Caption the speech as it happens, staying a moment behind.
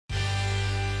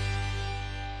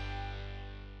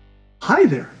Hi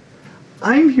there.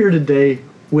 I'm here today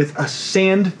with a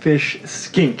Sandfish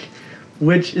Skink,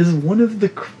 which is one of the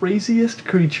craziest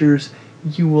creatures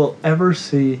you will ever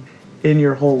see in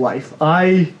your whole life.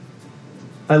 I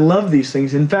love these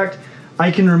things. In fact,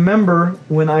 I can remember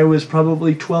when I was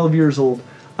probably 12 years old,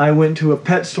 I went to a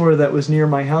pet store that was near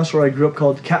my house where I grew up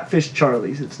called Catfish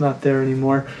Charlie's. It's not there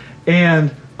anymore.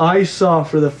 And I saw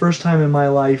for the first time in my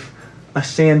life a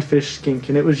Sandfish Skink,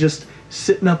 and it was just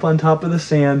sitting up on top of the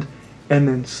sand, and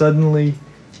then suddenly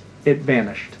it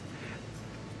vanished.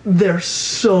 They're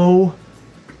so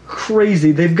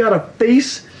crazy. They've got a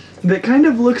face that kind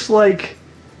of looks like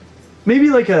maybe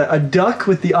like a duck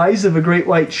with the eyes of a great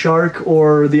white shark,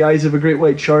 or the eyes of a great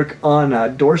white shark on a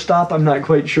doorstop. I'm not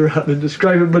quite sure how to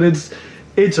describe it, but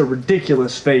it's a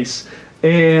ridiculous face.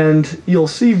 And you'll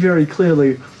see very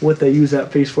clearly what they use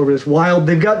that face for, but it's wild.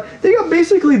 They got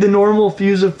basically the normal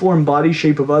fusiform body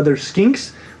shape of other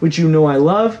skinks, which you know I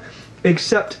love,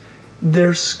 except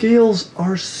their scales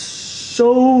are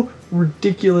so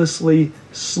ridiculously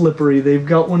slippery. They've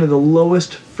got one of the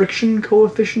lowest friction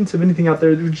coefficients of anything out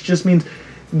there, which just means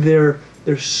they're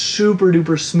super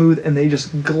duper smooth and they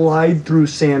just glide through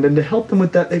sand. And to help them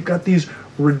with that, they've got these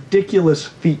ridiculous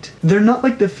feet. They're not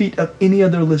like the feet of any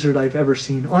other lizard I've ever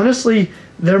seen. Honestly,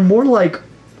 they're more like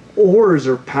oars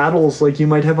or paddles like you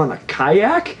might have on a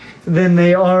kayak than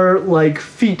they are like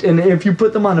feet. And if you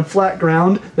put them on a flat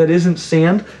ground that isn't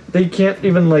sand, they can't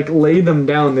even like lay them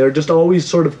down. They're just always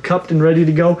sort of cupped and ready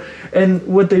to go. And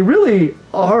what they really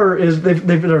are is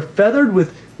they're feathered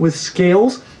with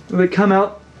scales that come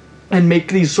out and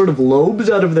make these sort of lobes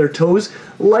out of their toes,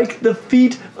 like the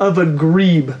feet of a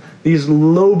grebe. These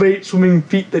lobate swimming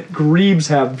feet that grebes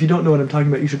have. If you don't know what I'm talking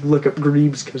about, you should look up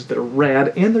grebes because they're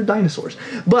rad and they're dinosaurs.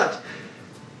 But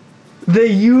they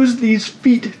use these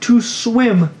feet to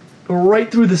swim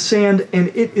right through the sand, and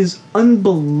it is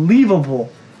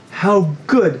unbelievable how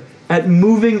good at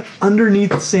moving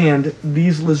underneath sand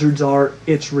these lizards are.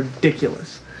 It's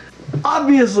ridiculous.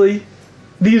 Obviously,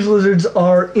 these lizards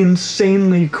are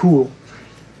insanely cool,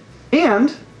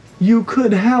 and you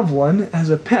could have one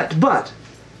as a pet, but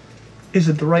is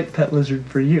it the right pet lizard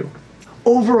for you?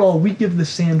 Overall, we give the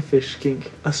Sandfish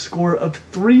Skink a score of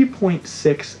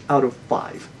 3.6 out of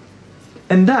 5.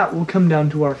 And that will come down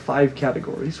to our 5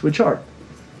 categories, which are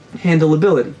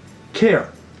handleability,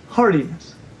 care,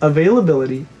 hardiness,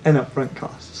 availability, and upfront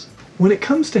costs. When it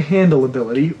comes to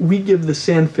handleability, we give the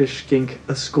Sandfish Skink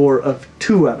a score of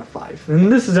 2 out of 5.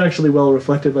 And this is actually well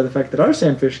reflected by the fact that our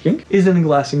Sandfish Skink is in a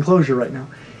glass enclosure right now.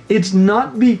 It's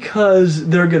not because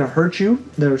they're going to hurt you.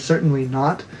 They're certainly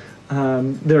not.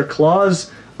 Their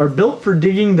claws are built for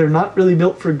digging. They're not really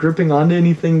built for gripping onto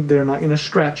anything. They're not going to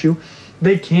scratch you.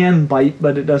 They can bite,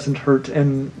 but it doesn't hurt,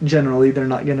 and generally they're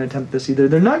not going to attempt this either.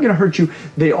 They're not going to hurt you.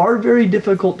 They are very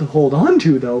difficult to hold on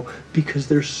to, though, because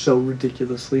they're so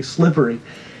ridiculously slippery.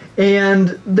 And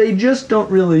they just don't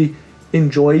really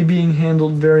enjoy being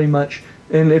handled very much.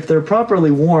 And if they're properly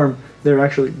warm, they're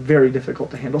actually very difficult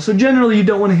to handle. So generally you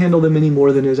don't want to handle them any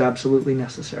more than is absolutely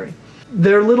necessary.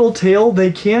 Their little tail,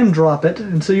 they can drop it,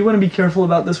 and so you want to be careful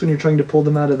about this when you're trying to pull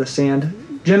them out of the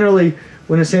sand. Generally,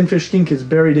 when a Sandfish Skink is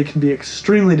buried, it can be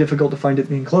extremely difficult to find it in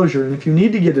the enclosure, and if you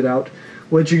need to get it out,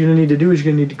 what you're going to need to do is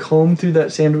you're going to need to comb through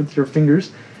that sand with your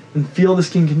fingers and feel the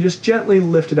skink and just gently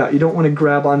lift it out. You don't want to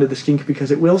grab onto the skink because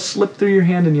it will slip through your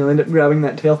hand and you'll end up grabbing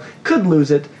that tail. Could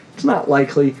lose it. It's not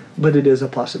likely, but it is a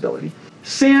possibility.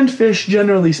 Sandfish,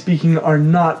 generally speaking, are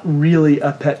not really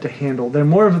a pet to handle. They're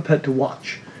more of a pet to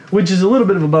watch, which is a little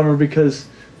bit of a bummer because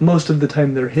most of the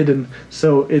time they're hidden,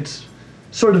 so it's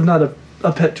sort of not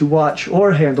a pet to watch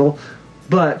or handle,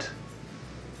 but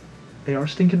they are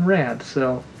stinking rad,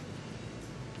 so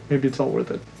maybe it's all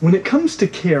worth it. When it comes to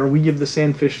care, we give the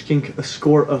Sandfish Skink a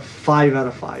score of 5 out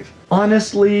of 5.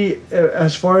 Honestly,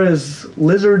 as far as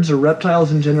lizards or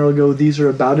reptiles in general go, these are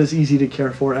about as easy to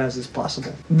care for as is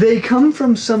possible. They come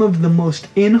from some of the most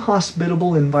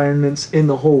inhospitable environments in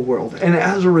the whole world, and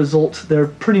as a result, they're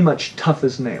pretty much tough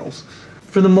as nails.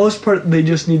 For the most part, they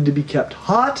just need to be kept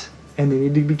hot, and they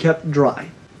need to be kept dry.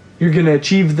 You're going to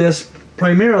achieve this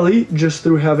primarily just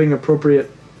through having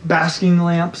appropriate basking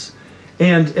lamps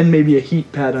and maybe a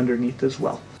heat pad underneath as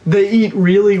well. They eat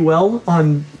really well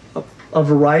on a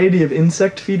variety of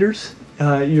insect feeders.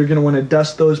 You're going to want to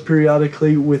dust those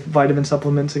periodically with vitamin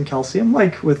supplements and calcium,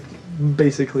 like with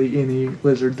basically any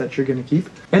lizard that you're going to keep.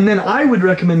 And then I would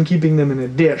recommend keeping them in a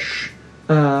dish,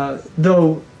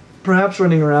 though perhaps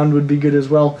running around would be good as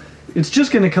well. It's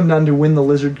just going to come down to when the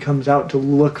lizard comes out to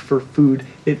look for food.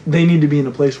 They need to be in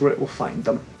a place where it will find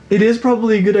them. It is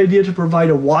probably a good idea to provide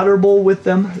a water bowl with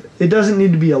them. It doesn't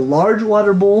need to be a large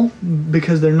water bowl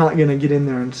because they're not going to get in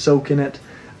there and soak in it,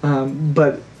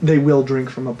 but they will drink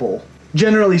from a bowl.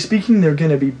 Generally speaking, they're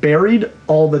going to be buried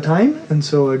all the time, and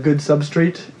so a good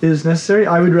substrate is necessary.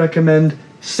 I would recommend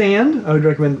sand. I would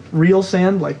recommend real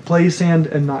sand, like play sand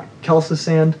and not calca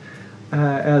sand,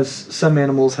 as some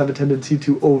animals have a tendency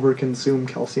to overconsume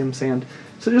calcium sand.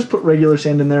 So just put regular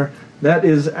sand in there. That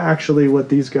is actually what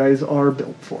these guys are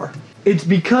built for. It's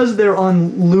because they're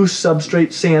on loose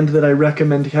substrate sand that I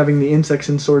recommend having the insects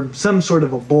in some sort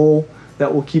of a bowl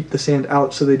that will keep the sand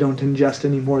out so they don't ingest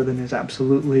any more than is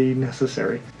absolutely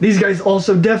necessary. These guys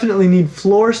also definitely need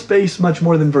floor space much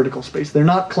more than vertical space. They're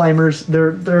not climbers.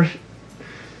 Their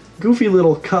goofy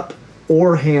little cup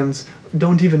or hands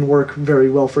don't even work very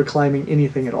well for climbing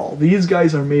anything at all. These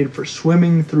guys are made for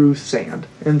swimming through sand,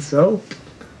 and so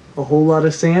a whole lot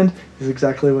of sand is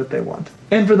exactly what they want.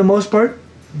 And for the most part,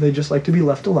 they just like to be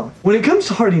left alone. When it comes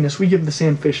to hardiness, we give the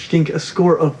Sandfish Skink a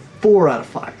score of 4 out of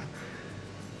 5.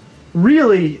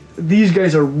 Really, these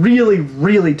guys are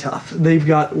really tough. They've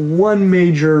got one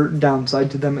major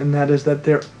downside to them, and that is that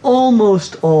they're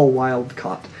almost all wild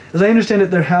caught. As I understand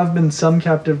it, there have been some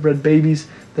captive bred babies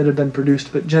that have been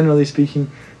produced, but generally speaking,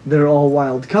 they're all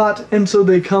wild caught, and so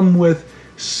they come with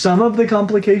some of the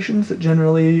complications that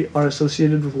generally are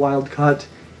associated with wild-caught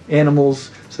animals,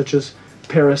 such as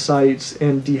parasites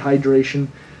and dehydration.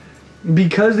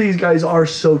 Because these guys are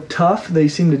so tough, they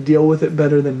seem to deal with it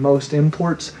better than most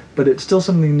imports, but it's still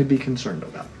something to be concerned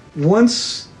about.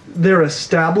 Once they're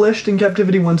established in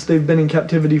captivity, once they've been in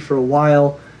captivity for a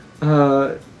while,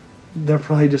 they're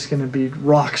probably just going to be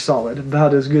rock solid,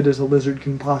 about as good as a lizard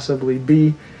can possibly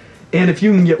be. And if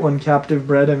you can get one captive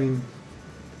bred, I mean,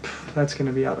 that's going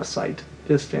to be out of sight.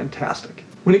 Just fantastic.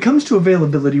 When it comes to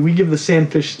availability, we give the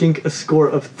Sandfish Skink a score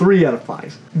of 3 out of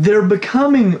 5. They're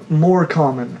becoming more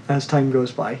common as time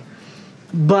goes by,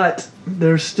 but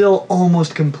they're still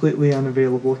almost completely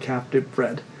unavailable captive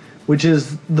bred, which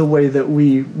is the way that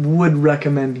we would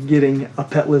recommend getting a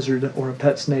pet lizard or a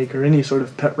pet snake or any sort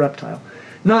of pet reptile.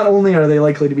 Not only are they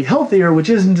likely to be healthier, which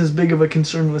isn't as big of a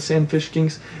concern with Sandfish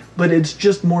Skinks, but it's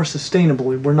just more sustainable.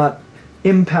 We're not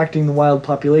impacting the wild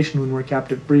population when we're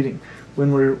captive breeding.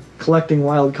 When we're collecting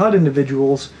wild-caught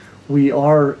individuals, we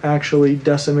are actually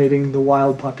decimating the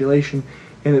wild population,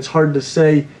 and it's hard to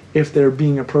say if they're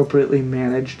being appropriately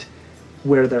managed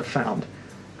where they're found.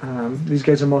 These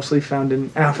guys are mostly found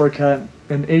in Africa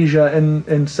and Asia,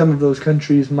 and some of those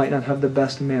countries might not have the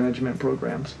best management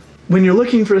programs. When you're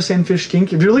looking for a Sandfish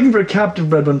Skink, if you're looking for a captive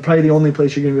bred one, probably the only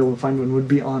place you're going to be able to find one would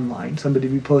be online. Somebody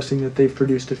be posting that they've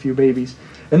produced a few babies.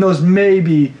 And those may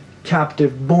be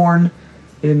captive born,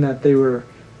 in that they were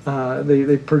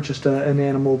they purchased an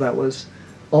animal that was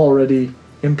already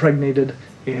impregnated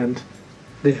and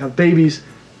they have babies.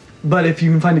 But if you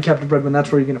can find a captive bred one,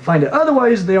 that's where you're going to find it.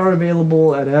 Otherwise, they are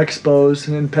available at expos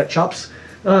and in pet shops.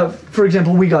 For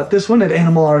example, we got this one at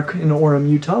Animal Ark in Orem,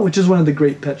 Utah, which is one of the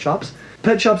great pet shops.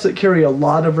 Pet shops that carry a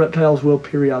lot of reptiles will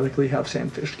periodically have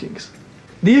Sandfish Skinks.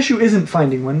 The issue isn't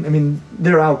finding one. I mean,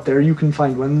 they're out there. You can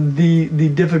find one. The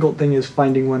difficult thing is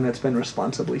finding one that's been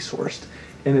responsibly sourced.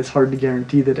 And it's hard to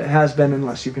guarantee that it has been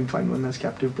unless you can find one that's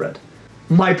captive bred.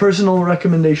 My personal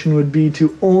recommendation would be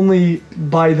to only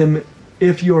buy them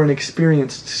if you're an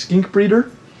experienced skink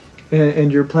breeder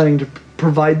and you're planning to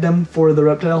provide them for the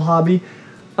reptile hobby.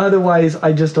 Otherwise,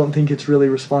 I just don't think it's really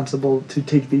responsible to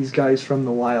take these guys from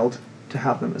the wild to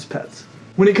have them as pets.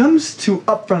 When it comes to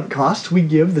upfront cost, we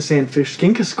give the Sandfish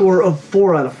Skink a score of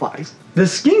 4 out of 5. The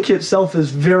skink itself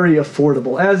is very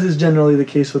affordable, as is generally the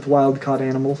case with wild-caught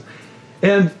animals.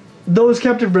 And those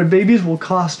captive bred babies will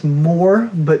cost more,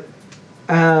 but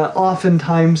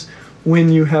oftentimes when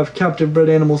you have captive bred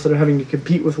animals that are having to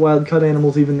compete with wild-caught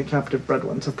animals, even the captive bred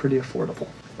ones are pretty affordable.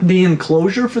 The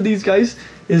enclosure for these guys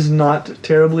is not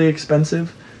terribly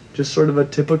expensive. Just sort of a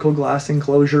typical glass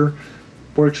enclosure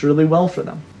works really well for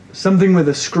them. Something with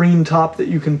a screen top that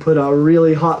you can put a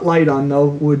really hot light on, though,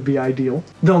 would be ideal.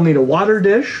 They'll need a water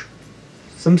dish,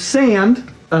 some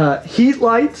sand, heat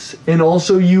lights, and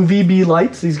also UVB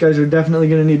lights. These guys are definitely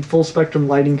going to need full spectrum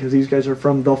lighting because these guys are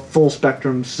from the full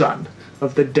spectrum sun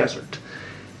of the desert.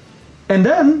 And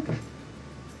then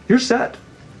you're set.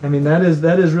 I mean, that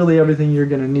is really everything you're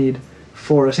going to need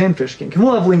for a Sandfish Skink. And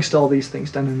we'll have links to all these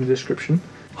things down in the description.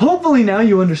 Hopefully now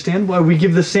you understand why we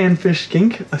give the Sandfish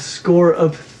Skink a score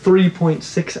of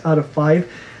 3.6 out of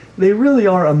 5. They really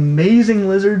are amazing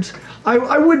lizards.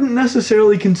 I wouldn't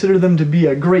necessarily consider them to be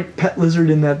a great pet lizard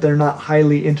in that they're not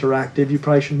highly interactive. You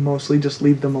probably should mostly just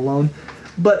leave them alone.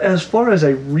 But as far as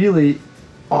a really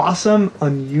awesome,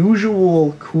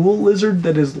 unusual, cool lizard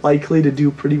that is likely to do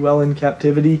pretty well in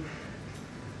captivity,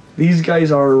 these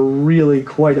guys are really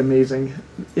quite amazing.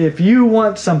 If you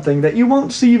want something that you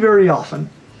won't see very often,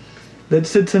 that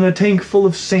sits in a tank full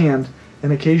of sand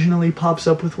and occasionally pops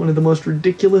up with one of the most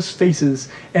ridiculous faces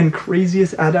and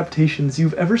craziest adaptations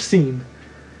you've ever seen,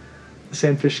 the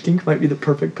Sandfish Skink might be the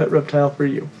perfect pet reptile for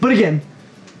you. But again,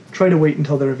 try to wait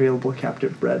until they're available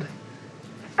captive bred.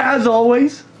 As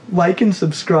always, like and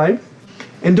subscribe,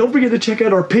 and don't forget to check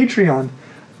out our Patreon.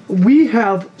 We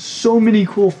have so many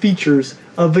cool features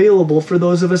available for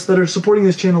those of us that are supporting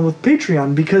this channel with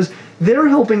Patreon, because they're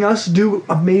helping us do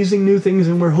amazing new things,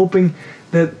 and we're hoping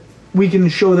that we can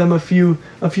show them a few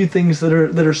things that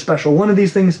are special. One of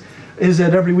these things is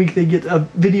that every week they get a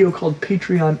video called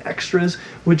Patreon Extras,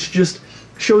 which just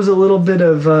shows a little bit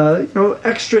of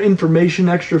extra information,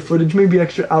 extra footage, maybe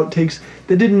extra outtakes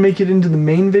that didn't make it into the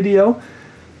main video.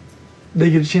 They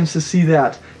get a chance to see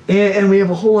that, and we have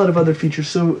a whole lot of other features.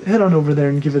 So head on over there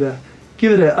and give it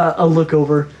a look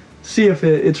over, see if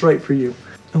it's right for you,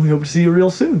 and we hope to see you real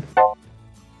soon.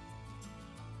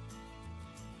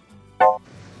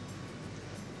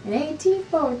 In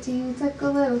 1814, we took a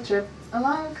little trip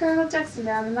along Colonel Jackson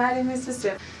down the mighty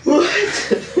Mississippi. What?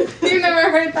 You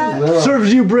never heard that? No.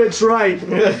 Serves you Brits right.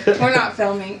 We're not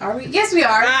filming, are we? Yes, we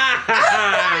are.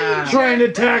 Trying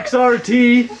to tax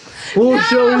RT. We'll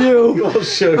show you. We'll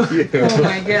show you. Oh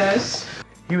my gosh.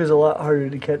 He was a lot harder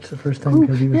to catch the first time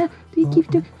because he was. Yeah. Do you keep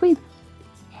doing? Wait.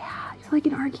 Yeah, you're like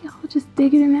an archaeologist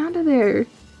digging him out of there.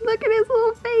 Look at his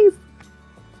little face.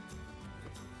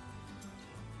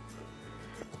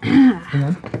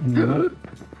 Hang on.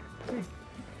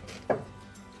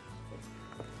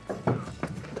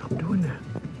 Stop doing that.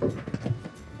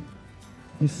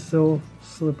 He's so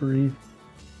slippery.